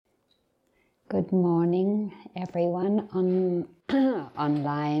Good morning, everyone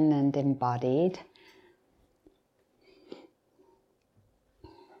online and embodied.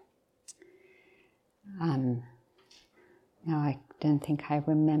 Now I don't think I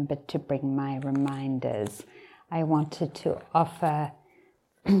remembered to bring my reminders. I wanted to offer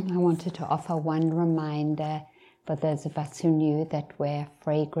one reminder for those of us who knew that we're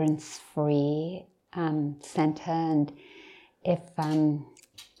fragrance-free center, and if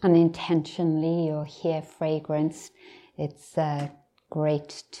unintentionally you'll hear fragrance, it's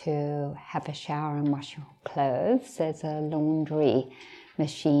great to have a shower and wash your clothes. There's a laundry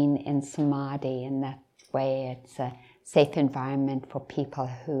machine in Samadhi, and that way it's a safe environment for people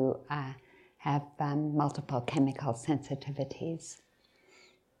who have multiple chemical sensitivities.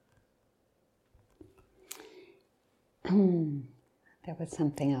 There was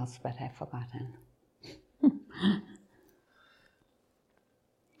something else, but I've forgotten.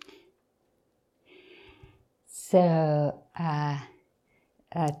 So,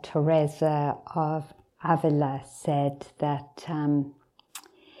 Teresa of Avila said that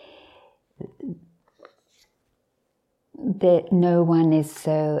no one is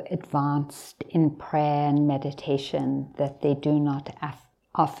so advanced in prayer and meditation that they do not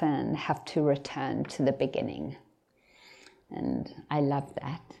often have to return to the beginning. And I love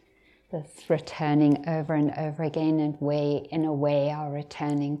that. This returning over and over again, and in a way are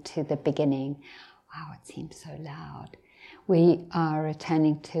returning to the beginning. Wow, it seems so loud. We are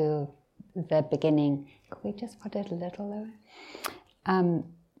returning to the beginning. Could we just put it a little lower?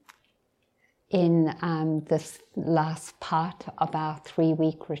 In this last part of our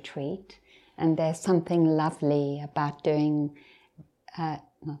 3-week retreat, and there's something lovely about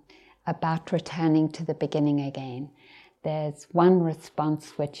about returning to the beginning again. There's one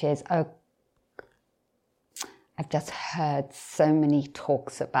response which is, oh, I've just heard so many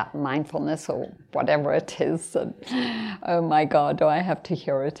talks about mindfulness or whatever it is, and oh my God, do I have to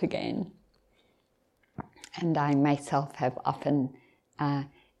hear it again? And I myself have often,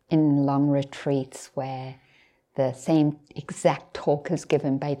 in long retreats where the same exact talk is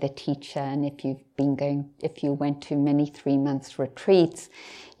given by the teacher, and if you went to many 3-month retreats,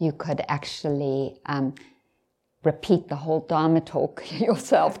 you could actually repeat the whole Dharma talk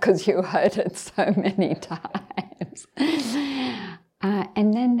yourself because you heard it so many times.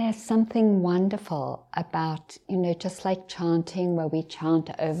 And then there's something wonderful about, just like chanting where we chant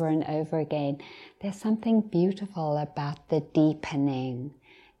over and over again, there's something beautiful about the deepening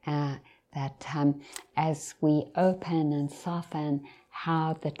that as we open and soften,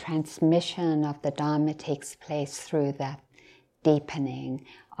 how the transmission of the Dharma takes place through that deepening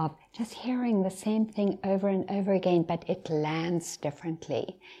of just hearing the same thing over and over again, but it lands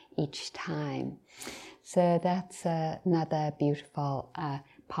differently each time. So that's another beautiful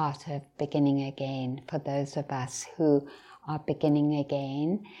part of beginning again for those of us who are beginning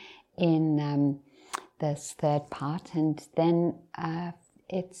again in this third part. And then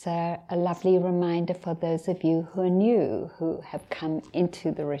it's a lovely reminder for those of you who are new, who have come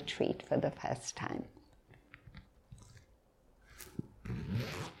into the retreat for the first time.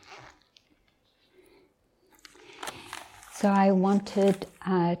 So I wanted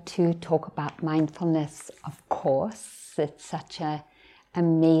to talk about mindfulness, of course. It's such an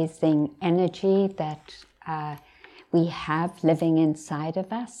amazing energy that we have living inside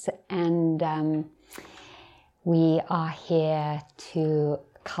of us, and we are here to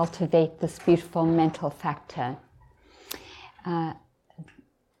cultivate this beautiful mental factor.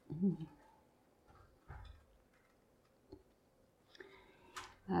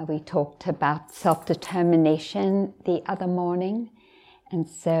 We talked about self-determination the other morning, and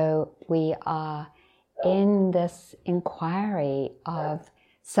so we are in this inquiry of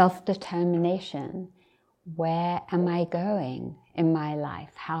self-determination. Where am I going in my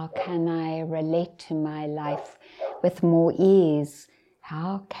life? How can I relate to my life with more ease?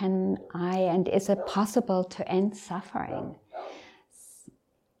 How can and is it possible to end suffering?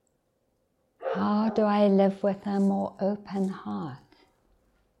 How do I live with a more open heart?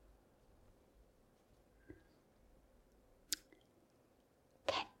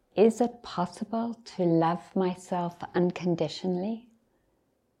 Is it possible to love myself unconditionally?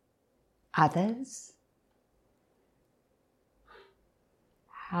 Others?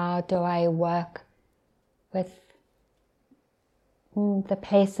 How do I work with the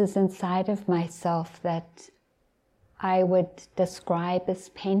places inside of myself that I would describe as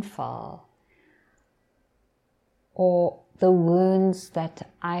painful, or the wounds that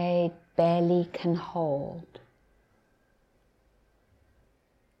I barely can hold?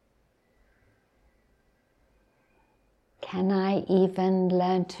 Can I even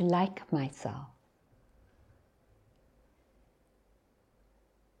learn to like myself?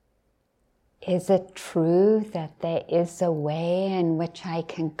 Is it true that there is a way in which I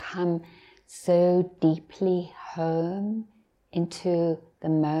can come so deeply home into the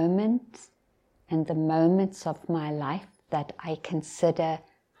moment and the moments of my life that I consider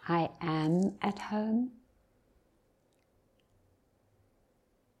I am at home?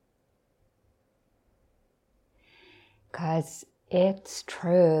 Because it's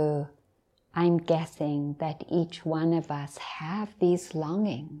true, I'm guessing that each one of us have these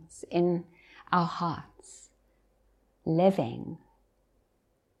longings in our hearts, living.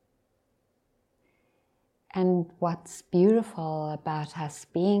 And what's beautiful about us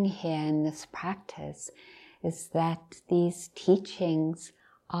being here in this practice is that these teachings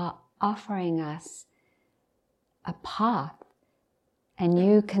are offering us a path, and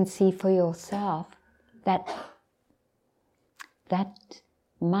you can see for yourself that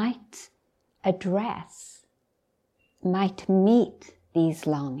might address, might meet these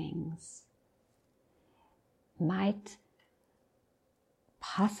longings, might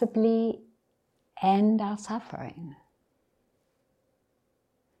possibly end our suffering,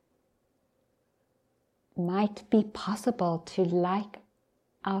 might be possible to like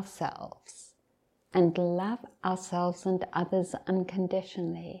ourselves and love ourselves and others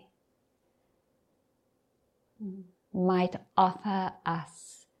unconditionally, might offer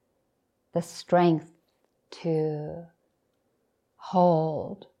us the strength to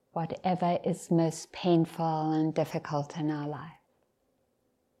hold whatever is most painful and difficult in our life.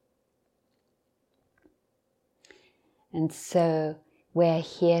 And so we're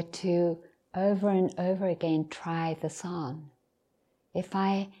here to over and over again try this on. If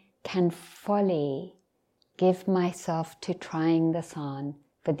I can fully give myself to trying this on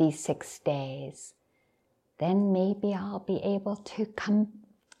for these 6 days, then maybe I'll be able to come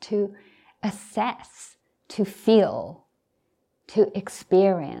to assess, to feel, to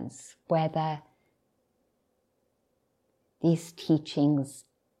experience whether these teachings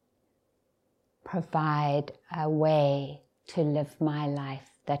provide a way to live my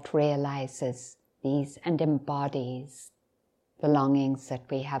life that realizes these and embodies the longings that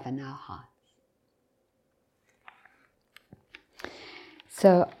we have in our hearts.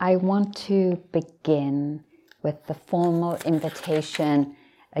 So I want to begin with the formal invitation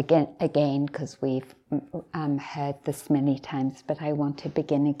again, because we've heard this many times, but I want to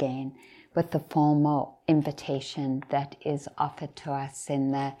begin again with the formal invitation that is offered to us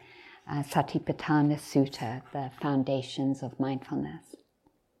in the Satipatthana Sutta, the Foundations of Mindfulness.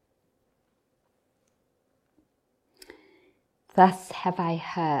 Thus have I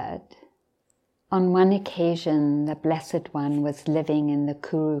heard. On one occasion, the Blessed One was living in the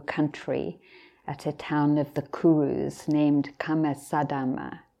Kuru country at a town of the Kurus named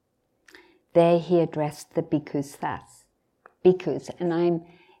Kamasadama. There he addressed the bhikkhus thus. Bhikkhus, and I'm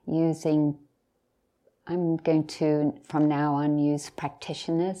going to, from now on, use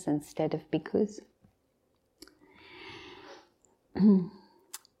practitioners instead of bhikkhus.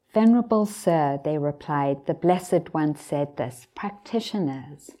 Venerable Sir, they replied, the Blessed One said this,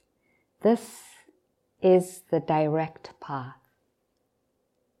 practitioners, this is the direct path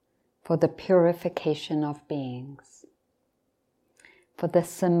for the purification of beings, for the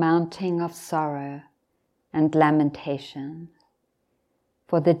surmounting of sorrow and lamentation,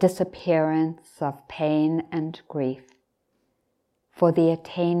 for the disappearance of pain and grief, for the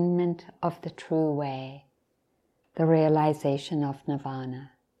attainment of the true way, the realization of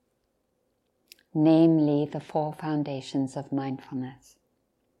nirvana, namely the 4 foundations of mindfulness.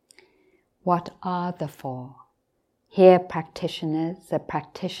 What are the 4? Here, practitioners, a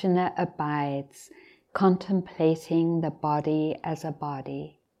practitioner abides, contemplating the body as a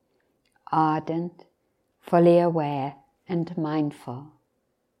body, ardent, fully aware, and mindful,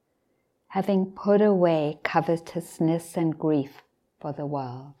 having put away covetousness and grief for the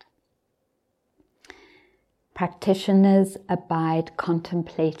world. Practitioners abide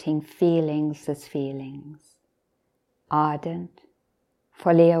contemplating feelings as feelings, ardent,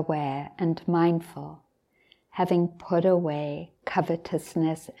 fully aware and mindful, having put away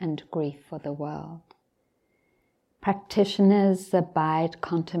covetousness and grief for the world. Practitioners abide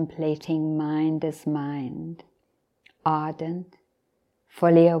contemplating mind as mind, ardent,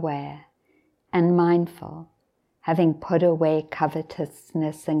 fully aware and mindful, having put away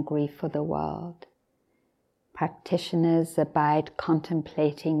covetousness and grief for the world. Practitioners abide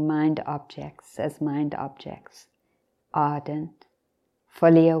contemplating mind objects as mind objects, ardent,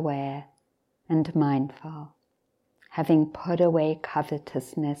 fully aware and mindful, having put away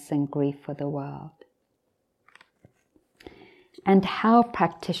covetousness and grief for the world. And how,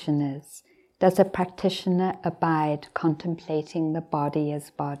 practitioners, does a practitioner abide contemplating the body as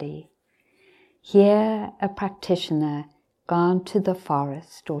body? Here a practitioner gone to the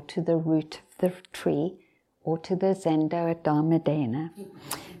forest or to the root of the tree or to the zendo at Dharmadena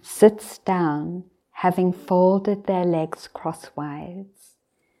sits down, having folded their legs crosswise,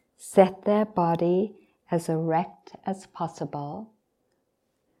 set their body as erect as possible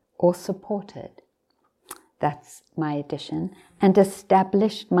or supported. That's my addition. And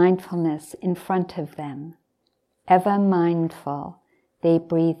established mindfulness in front of them. Ever mindful, they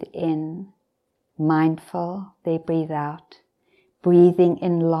breathe in. Mindful, they breathe out. Breathing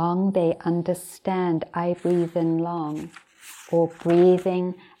in long, they understand, I breathe in long. Or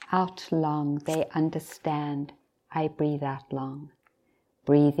breathing out long, they understand, I breathe out long.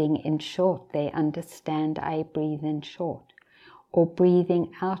 Breathing in short, they understand, I breathe in short. Or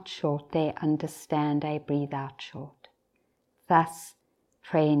breathing out short, they understand, I breathe out short. Thus,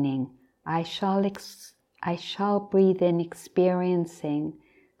 training, I shall breathe in experiencing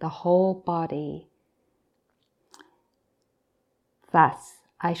the whole body. Thus,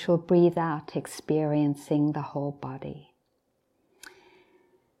 I shall breathe out experiencing the whole body.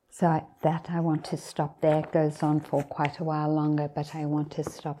 So that I want to stop there. It goes on for quite a while longer, but I want to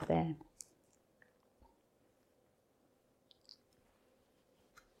stop there.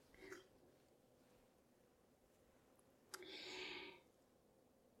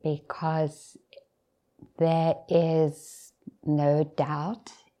 Because there is no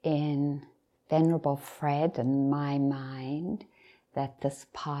doubt in Venerable Fred and my mind that this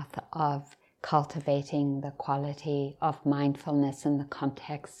path of cultivating the quality of mindfulness in the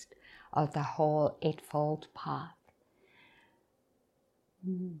context of the whole Eightfold Path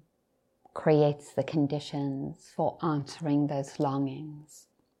creates the conditions for answering those longings.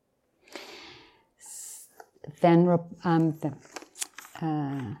 Venerable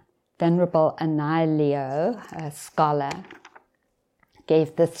Anilio, a scholar,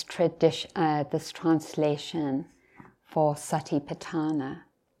 gave this translation for Satipatthana.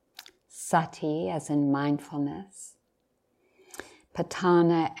 Sati as in mindfulness,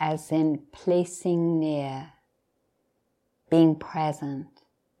 Patthana as in placing near, being present,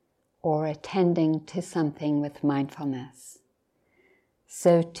 or attending to something with mindfulness.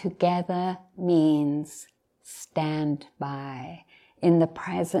 So together means stand by, in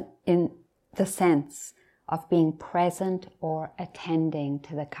the sense of being present or attending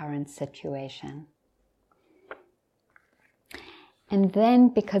to the current situation. And then,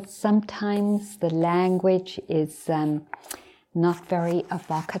 because sometimes the language is not very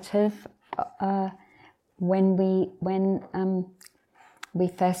evocative, when we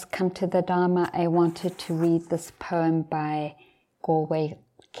first come to the Dharma, I wanted to read this poem by Galway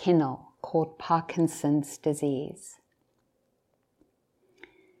Kinnell called Parkinson's Disease.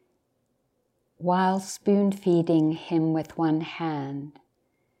 While spoon-feeding him with one hand,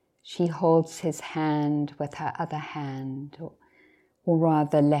 she holds his hand with her other hand, or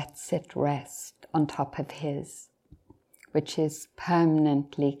rather lets it rest on top of his, which is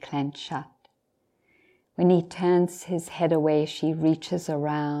permanently clenched shut. When he turns his head away, she reaches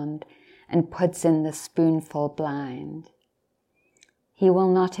around and puts in the spoonful blind. He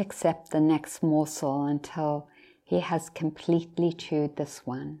will not accept the next morsel until he has completely chewed this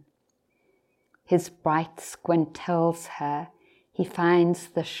one. His bright squint tells her he finds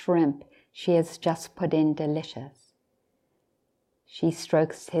the shrimp she has just put in delicious. She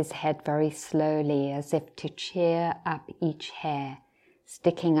strokes his head very slowly as if to cheer up each hair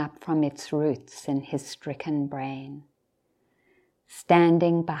sticking up from its roots in his stricken brain.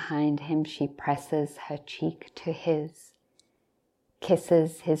 Standing behind him, she presses her cheek to his,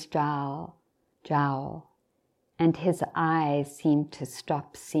 kisses his jowl, and his eyes seem to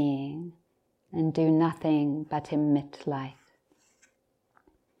stop seeing and do nothing but emit light.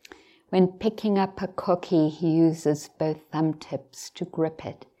 When picking up a cookie, he uses both thumb tips to grip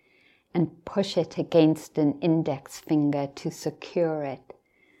it and push it against an index finger to secure it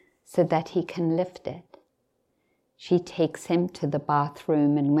so that he can lift it. She takes him to the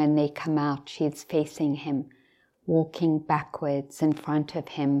bathroom, and when they come out, she is facing him, walking backwards in front of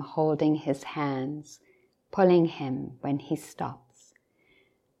him, holding his hands, pulling him when he stops,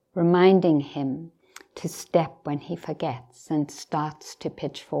 reminding him to step when he forgets and starts to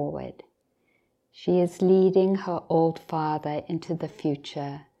pitch forward. She is leading her old father into the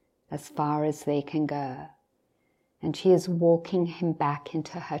future as far as they can go, and she is walking him back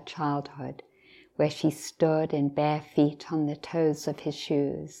into her childhood, where she stood in bare feet on the toes of his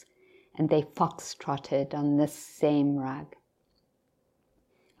shoes, and they foxtrotted on this same rug.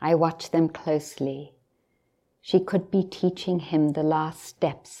 I watch them closely. She could be teaching him the last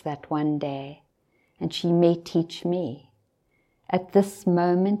steps that one day, and she may teach me. At this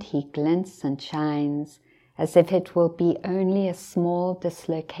moment he glints and shines, as if it will be only a small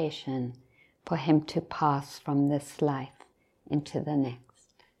dislocation for him to pass from this life into the next.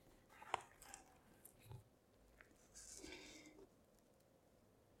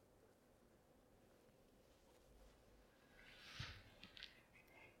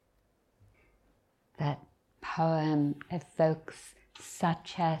 That poem evokes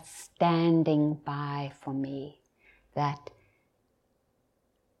such a standing by for me, that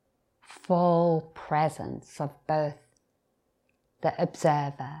full presence of both the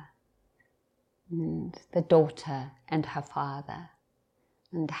observer and the daughter and her father,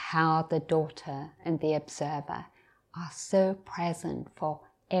 and how the daughter and the observer are so present for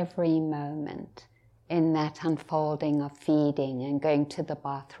every moment in that unfolding of feeding and going to the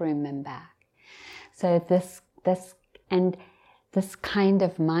bathroom and back. So this kind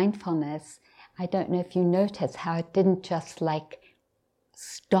of mindfulness, I don't know if you notice how it didn't just like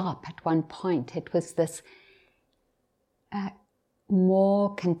stop at one point. It was this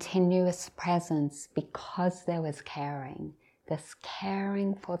more continuous presence because there was caring, this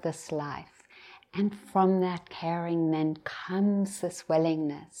caring for this life. And from that caring then comes this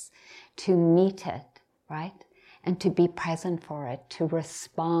willingness to meet it, right? And to be present for it, to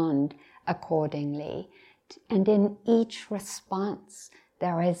respond accordingly. And in each response,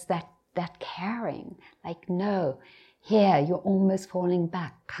 there is that caring, like, no, here, you're almost falling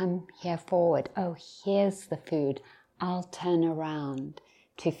back, come here forward. Oh, here's the food, I'll turn around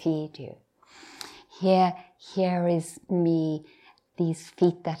to feed you. Here is me, these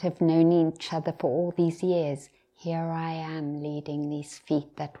feet that have known each other for all these years. Here I am leading these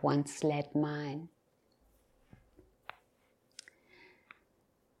feet that once led mine.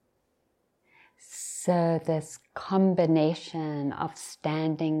 So this combination of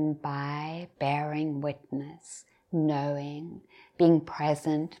standing by, bearing witness, knowing, being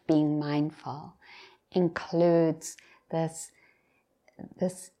present, being mindful, includes this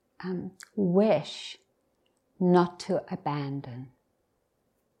wish not to abandon,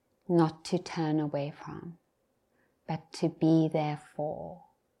 not to turn away from, but to be there for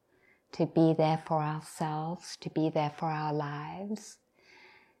ourselves, to be there for our lives,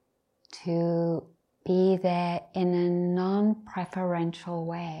 to be there in a non-preferential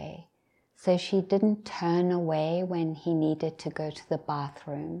way. So she didn't turn away when he needed to go to the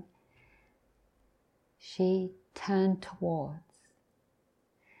bathroom. She turned towards.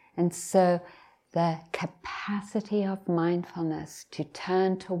 And so the capacity of mindfulness to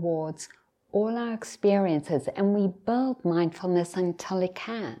turn towards all our experiences, and we build mindfulness until it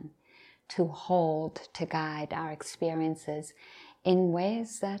can, to hold, to guide our experiences in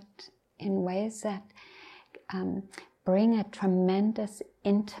ways that bring a tremendous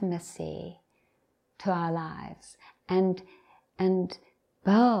intimacy to our lives and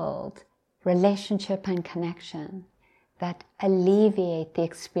build relationship and connection that alleviate the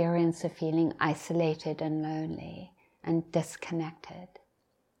experience of feeling isolated and lonely and disconnected.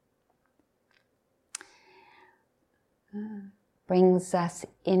 Brings us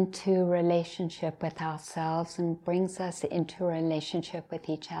into relationship with ourselves and brings us into relationship with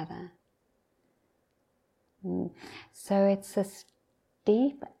each other. So it's this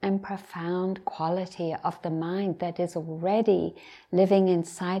deep and profound quality of the mind that is already living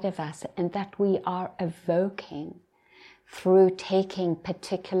inside of us and that we are evoking through taking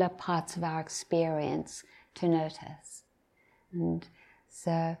particular parts of our experience to notice. And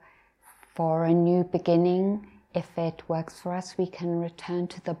so for a new beginning, if it works for us, we can return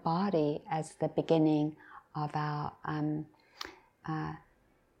to the body as the beginning of our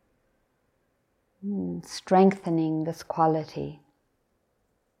strengthening this quality.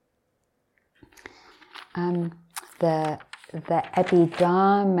 The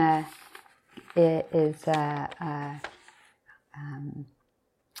Abhidharma is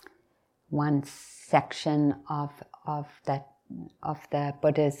one section of the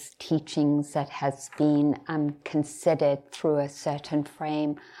Buddha's teachings that has been considered through a certain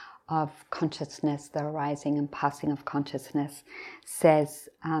frame of consciousness, the arising and passing of consciousness, says,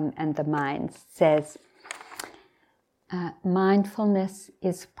 and the mind says, mindfulness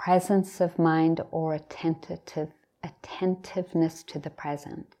is presence of mind or attentiveness to the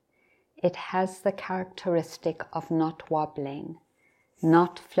present. It has the characteristic of not wobbling,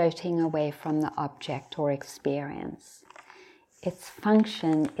 not floating away from the object or experience. Its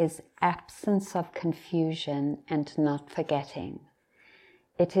function is absence of confusion and not forgetting.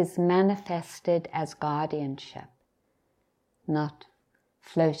 It is manifested as guardianship, not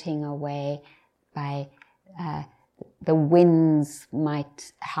floating away by the winds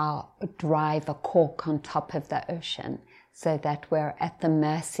might drive a cork on top of the ocean, so that we're at the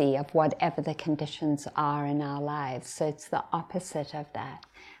mercy of whatever the conditions are in our lives. So it's the opposite of that,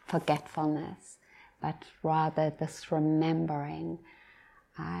 forgetfulness, but rather this remembering,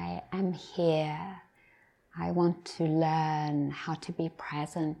 I am here. I want to learn how to be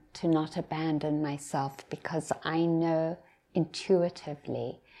present, to not abandon myself, because I know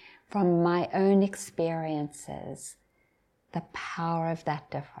intuitively from my own experiences the power of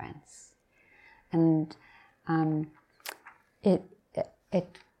that difference. And it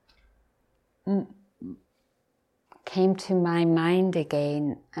came to my mind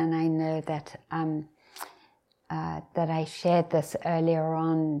again, and I know that that I shared this earlier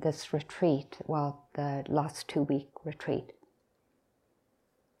on this retreat, well, the last 2-week retreat,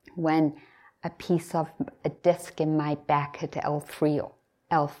 when a piece of a disc in my back at L3,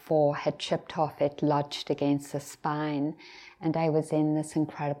 L4 had chipped off, it lodged against the spine, and I was in this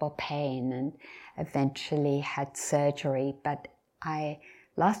incredible pain and eventually had surgery, but I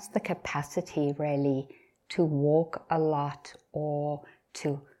lost the capacity really to walk a lot or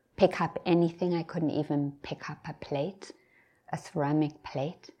to pick up anything. I couldn't even pick up a plate, a ceramic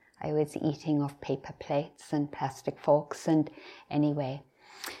plate. I was eating off paper plates and plastic forks, and anyway,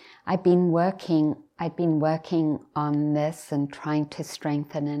 I'd been working on this and trying to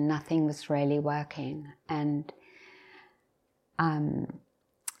strengthen, and nothing was really working. And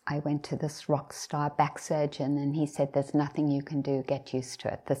I went to this rock star back surgeon, and he said, there's nothing you can do, get used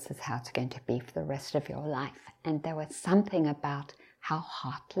to it. This is how it's going to be for the rest of your life. And there was something about how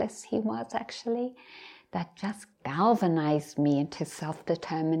heartless he was, actually, that just galvanized me into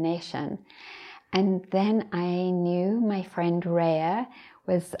self-determination. And then I knew my friend Rhea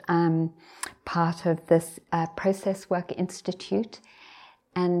was part of this Process Work Institute,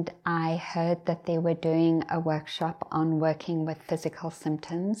 and I heard that they were doing a workshop on working with physical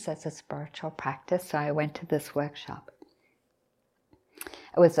symptoms as a spiritual practice, so I went to this workshop.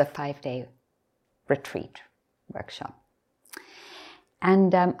 It was a 5-day retreat workshop.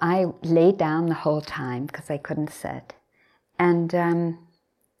 And I lay down the whole time because I couldn't sit. And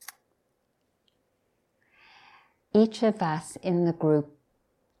each of us in the group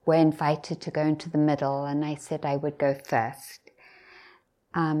were invited to go into the middle, and I said I would go first.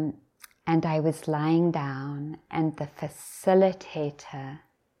 And I was lying down, and the facilitator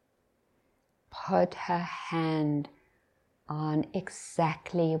put her hand on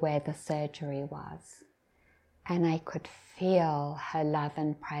exactly where the surgery was. And I could feel her love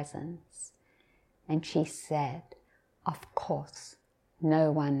and presence. And she said, of course,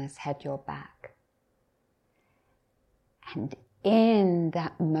 no one has had your back. And in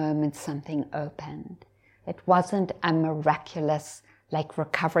that moment, something opened. It wasn't a miraculous, like,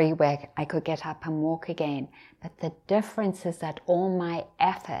 recovery where I could get up and walk again. But the difference is that all my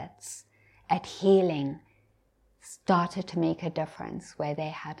efforts at healing started to make a difference where they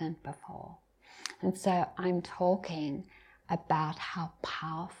hadn't before. And so I'm talking about how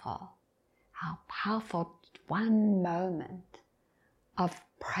powerful one moment of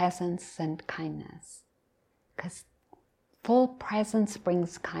presence and kindness. Because full presence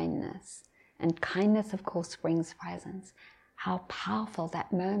brings kindness, and kindness, of course, brings presence. How powerful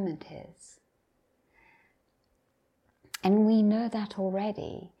that moment is. And we know that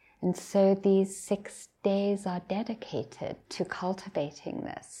already. And so these 6 days are dedicated to cultivating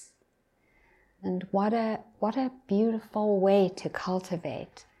this. And what a beautiful way to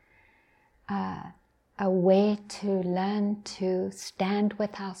cultivate, a way to learn to stand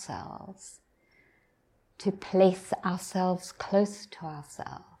with ourselves, to place ourselves close to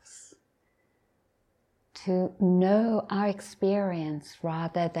ourselves, to know our experience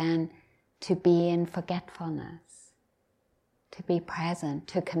rather than to be in forgetfulness, to be present,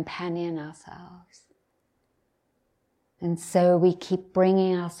 to companion ourselves. And so we keep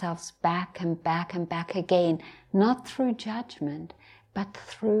bringing ourselves back and back and back again, not through judgment, but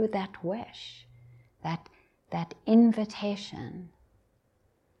through that wish, that invitation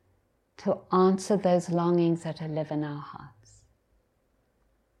to answer those longings that live in our hearts.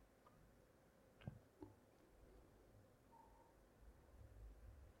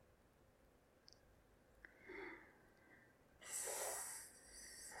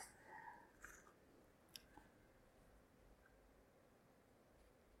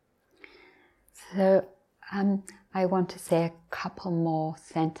 So I want to say a couple more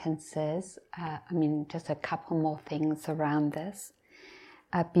sentences, just a couple more things around this.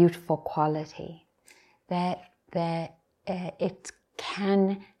 A beautiful quality. That it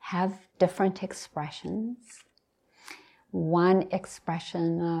can have different expressions. One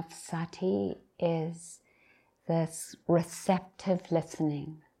expression of sati is this receptive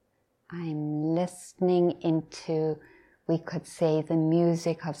listening. I'm listening into, we could say, the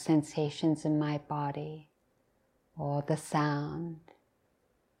music of sensations in my body, or the sound.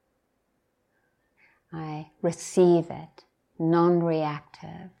 I receive it,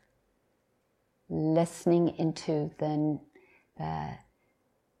 non-reactive, listening into the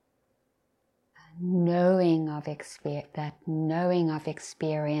knowing of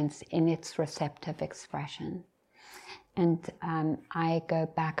experience in its receptive expression. And I go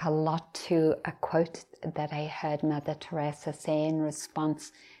back a lot to a quote that I heard Mother Teresa say in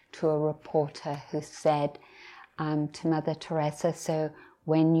response to a reporter who said to Mother Teresa, "So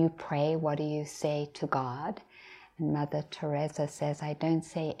when you pray, what do you say to God?" And Mother Teresa says, "I don't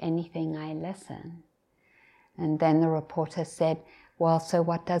say anything, I listen." And then the reporter said, "Well, so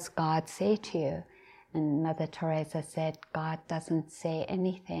what does God say to you?" And Mother Teresa said, "God doesn't say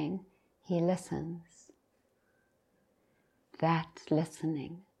anything, He listens." That's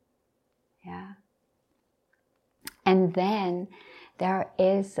listening, yeah. And then there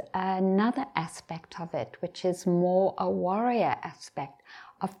is another aspect of it, which is more a warrior aspect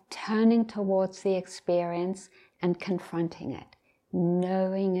of turning towards the experience and confronting it,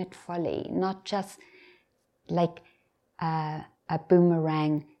 knowing it fully, not just like a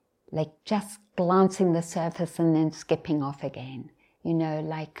boomerang, like just glancing the surface and then skipping off again. You know,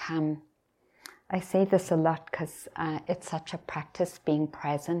 like I say this a lot because it's such a practice being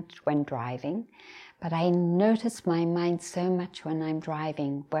present when driving, but I notice my mind so much when I'm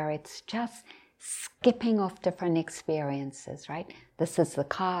driving where it's just skipping off different experiences, right? This is the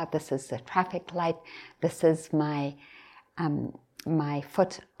car, this is the traffic light, this is my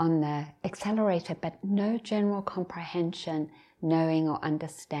foot on the accelerator, but no general comprehension, knowing or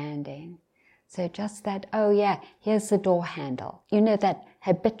understanding. So just that, oh yeah, here's the door handle. You know, that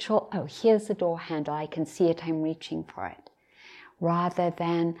habitual, oh, here's the door handle, I can see it, I'm reaching for it. Rather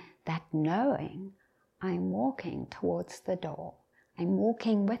than that knowing, I'm walking towards the door. I'm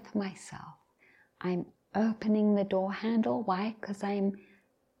walking with myself. I'm opening the door handle. Why? Because I'm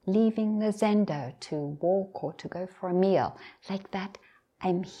leaving the zendo to walk or to go for a meal. Like that,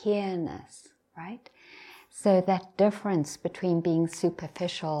 I'm here-ness, right? So that difference between being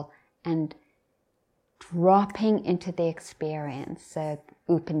superficial and dropping into the experience. So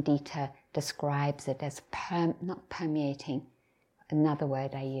U Pandita describes it as not permeating, another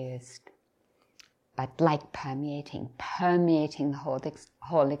word I used, but like permeating the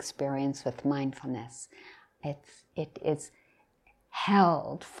whole experience with mindfulness. It is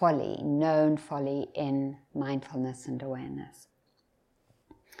held fully, known fully in mindfulness and awareness.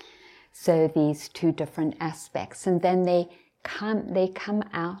 So these two different aspects, and then they come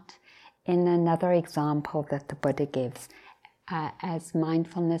out in another example that the Buddha gives as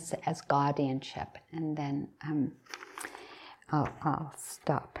mindfulness as guardianship, and then I'll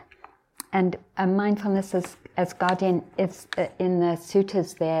stop. And mindfulness as guardian is in the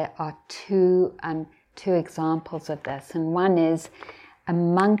suttas. There are two examples of this, and one is a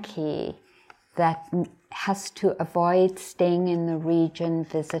monkey that has to avoid staying in the region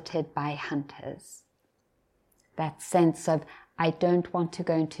visited by hunters. That sense of, I don't want to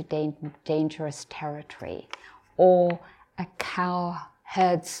go into dangerous territory. Or a cow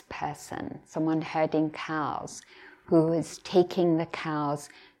herds person, someone herding cows, who is taking the cows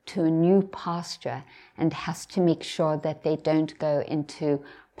to a new pasture and has to make sure that they don't go into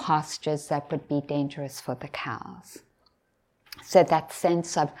pastures that would be dangerous for the cows. So that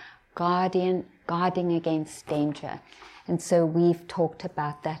sense of guarding against danger. And so we've talked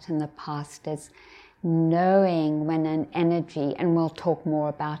about that in the past as knowing when an energy, and we'll talk more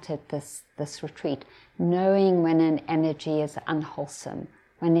about it this retreat, knowing when an energy is unwholesome,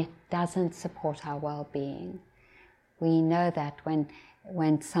 when it doesn't support our well-being. We know that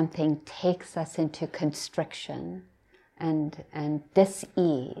when something takes us into constriction and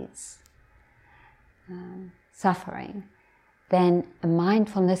dis-ease, suffering, then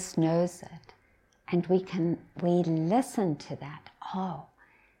mindfulness knows it, and we listen to that. Oh,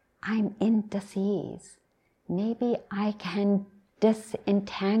 I'm in dis-ease. Maybe I can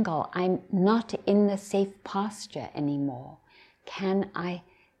disentangle. I'm not in the safe posture anymore. Can I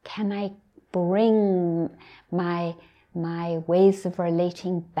bring my ways of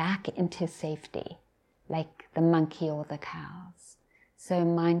relating back into safety, like the monkey or the cows? So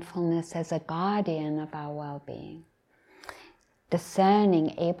mindfulness as a guardian of our well-being.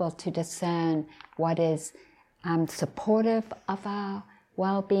 Discerning, able to discern what is supportive of our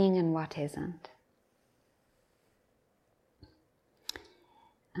well-being and what isn't.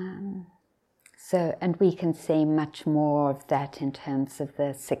 And we can say much more of that in terms of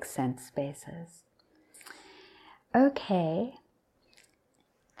the 6 sense spaces. Okay,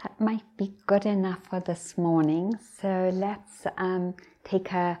 that might be good enough for this morning. So let's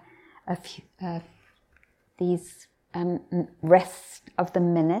take a few these rest of the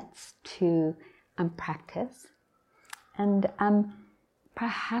minutes to practice. And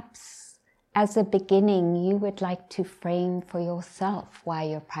perhaps as a beginning, you would like to frame for yourself why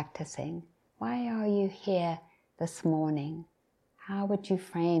you're practicing. Why are you here this morning? How would you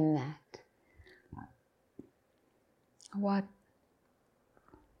frame that? What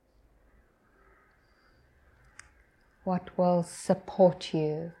will support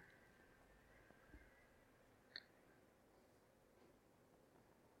you?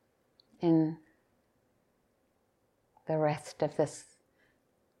 In the rest of this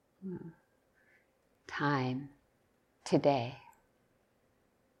time today.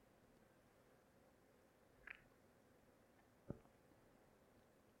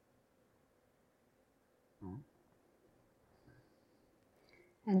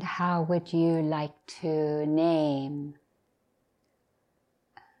 And how would you like to name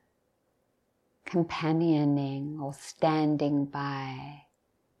companioning or standing by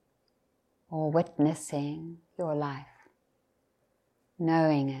or witnessing your life,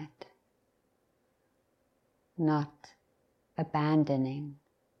 knowing it, not abandoning,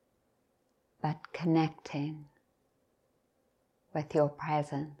 but connecting with your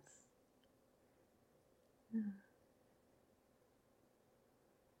presence?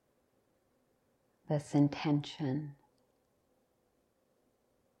 This intention.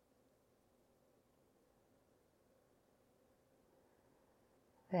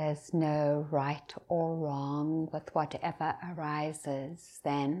 There's no right or wrong with whatever arises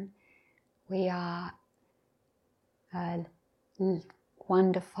then. We are a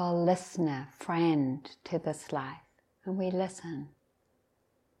wonderful listener, friend to this life, and we listen.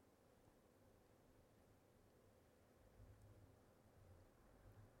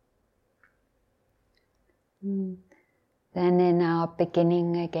 Then in our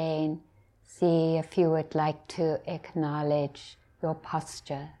beginning again, see if you would like to acknowledge your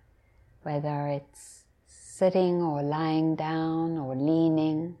posture, whether it's sitting or lying down or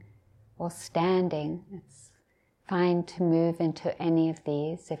leaning or standing. It's fine to move into any of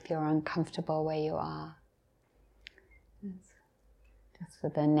these if you're uncomfortable where you are. Just for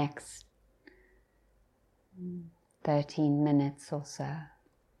the next 13 minutes or so.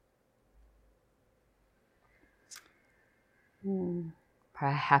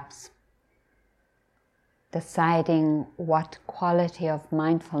 Perhaps deciding what quality of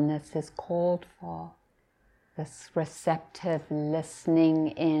mindfulness is called for. This receptive listening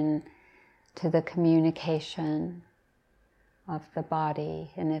in to the communication of the body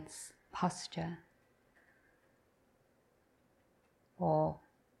in its posture. Or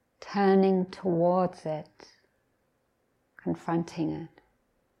turning towards it, confronting it.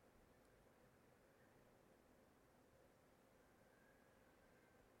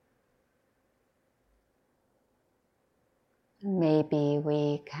 Maybe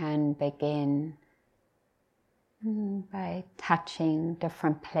we can begin by touching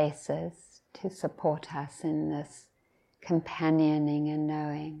different places to support us in this companioning and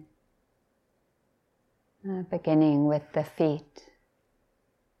knowing. Beginning with the feet.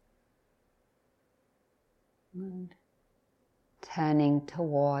 And turning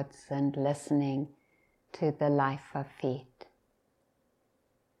towards and listening to the life of feet.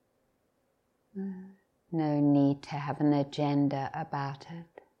 No need to have an agenda about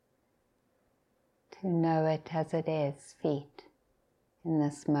it. To know it as it is, feet, in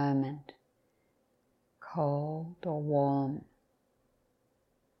this moment. Cold or warm.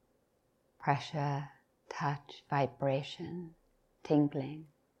 Pressure, touch, vibration, tingling.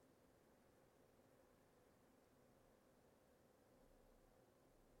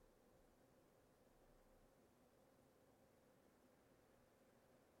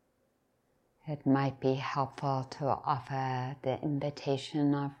 It might be helpful to offer the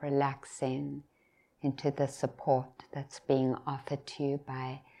invitation of relaxing into the support that's being offered to you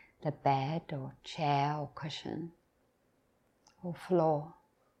by the bed or chair or cushion or floor.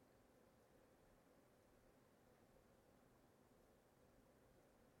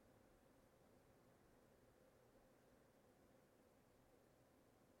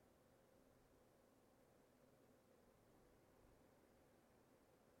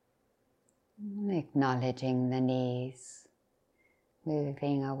 Acknowledging the knees,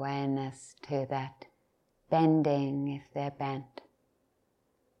 moving awareness to that bending if they're bent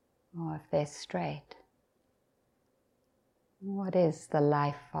or if they're straight. What is the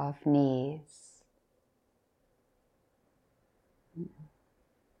life of knees?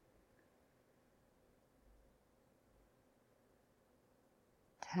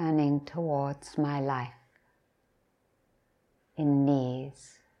 turning towards my life in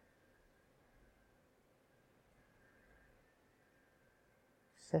knees.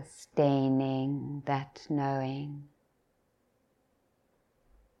 Sustaining that knowing.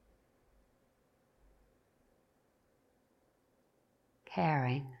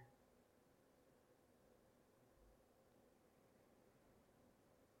 Caring.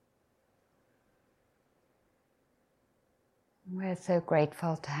 We're so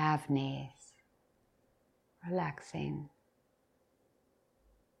grateful to have knees. Relaxing.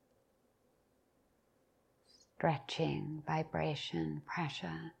 Stretching, vibration,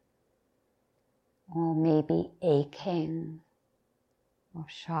 pressure, or maybe aching or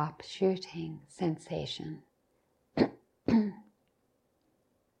sharp shooting sensation.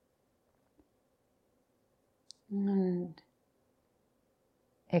 And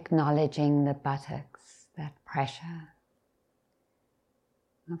acknowledging the buttocks, that pressure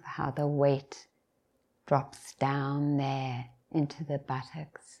of how the weight drops down there into the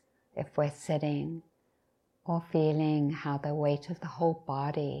buttocks if we're sitting, or feeling how the weight of the whole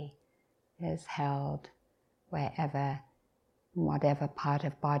body is held wherever, whatever part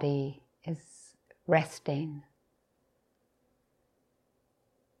of body is resting.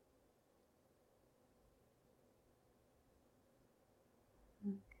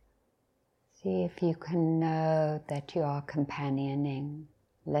 See if you can know that you are companioning,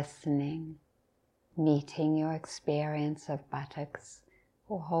 listening, meeting your experience of buttocks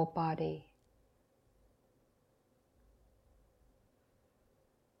or whole body.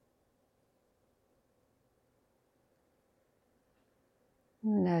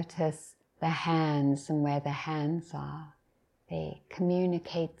 Notice the hands and where the hands are. They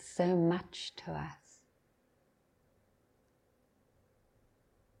communicate so much to us.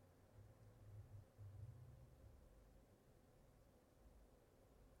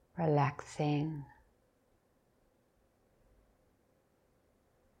 Relaxing.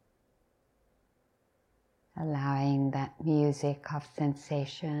 Allowing that music of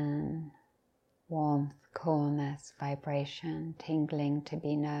sensation, warmth, coolness, vibration, tingling to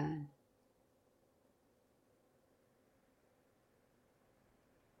be known.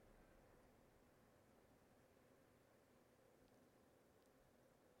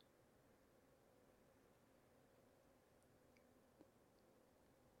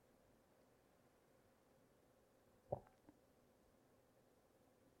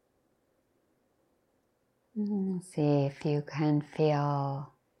 See if you can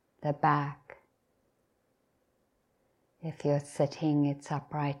feel the back. If you're sitting, its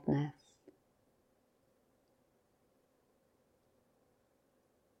uprightness.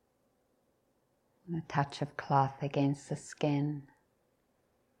 A touch of cloth against the skin.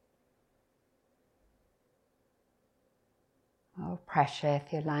 Or pressure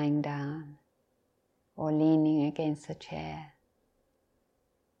if you're lying down or leaning against a chair.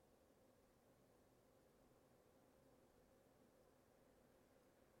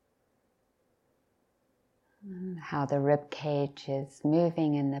 And how the rib cage is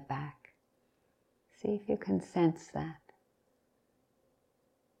moving in the back. See if you can sense that.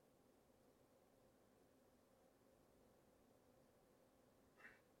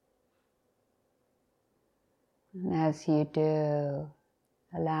 And as you do,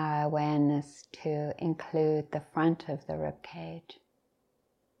 allow awareness to include the front of the rib cage.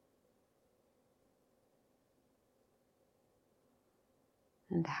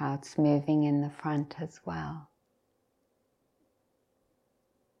 And how it's moving in the front as well.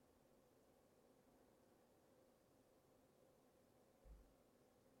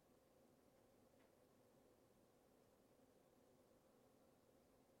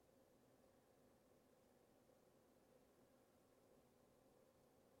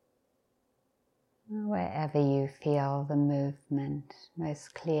 Wherever you feel the movement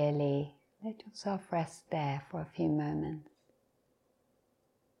most clearly, let yourself rest there for a few moments.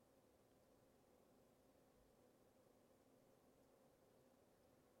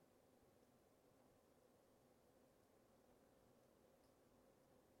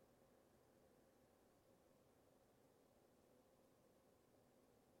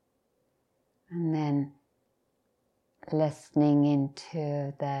 And then listening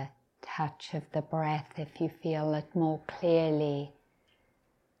into the touch of the breath, if you feel it more clearly.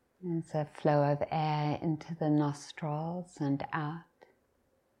 There's a flow of air into the nostrils and out,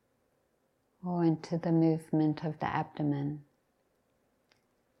 or into the movement of the abdomen.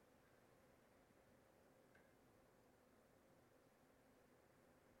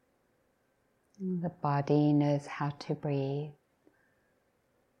 The body knows how to breathe.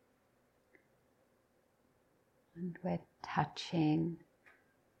 And we're touching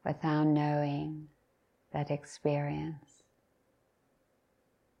without knowing that experience.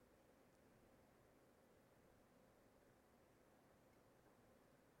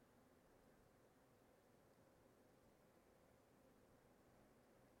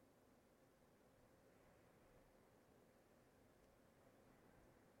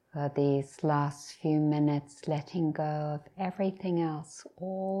 For these last few minutes, letting go of everything else,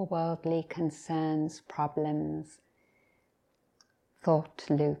 all worldly concerns, problems, thought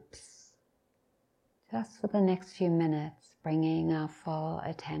loops. Just for the next few minutes, bringing our full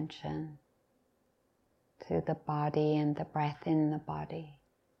attention to the body and the breath in the body.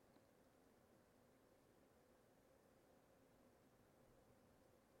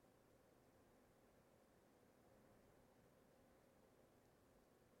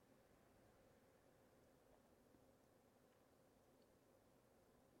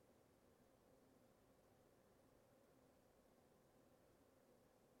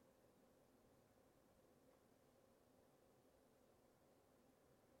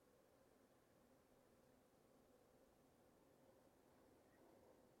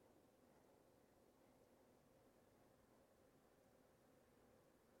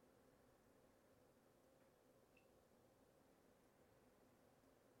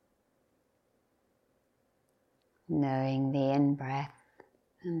 Knowing the in-breath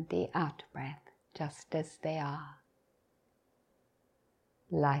and the out-breath just as they are.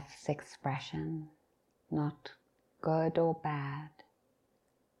 Life's expression, not good or bad,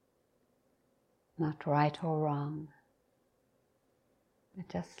 not right or wrong, but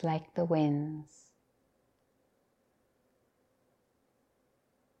just like the winds.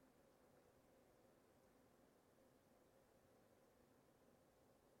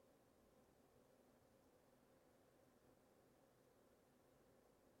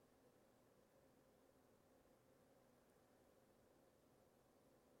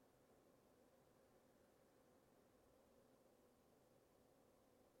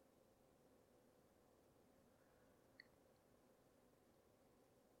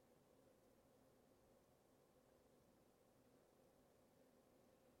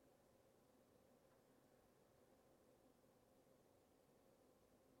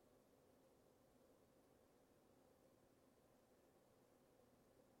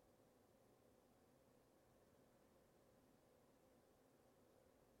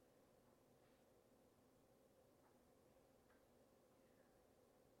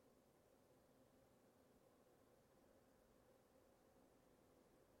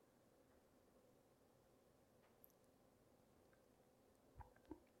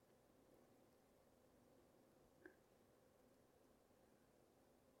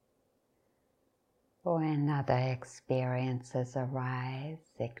 When other experiences arise,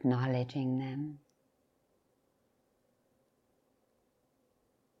 acknowledging them.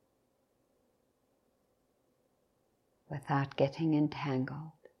 Without getting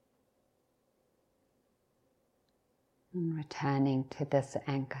entangled. And returning to this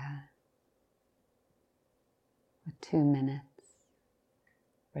anchor for 2 minutes,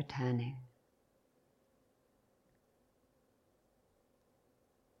 returning.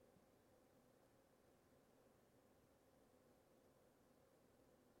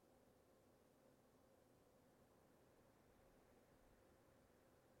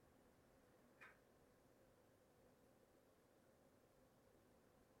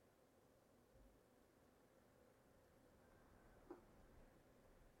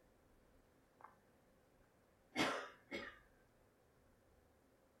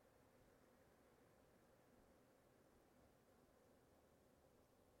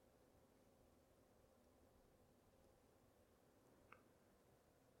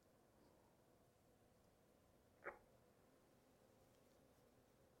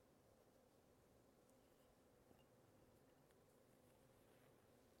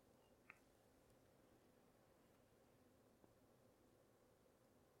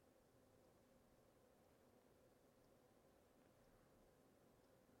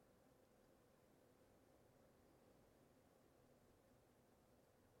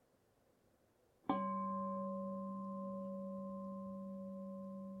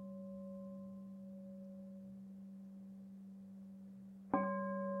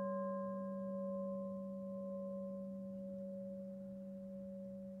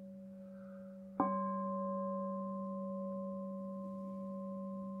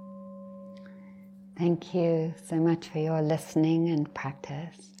 Thank you so much for your listening and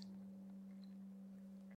practice.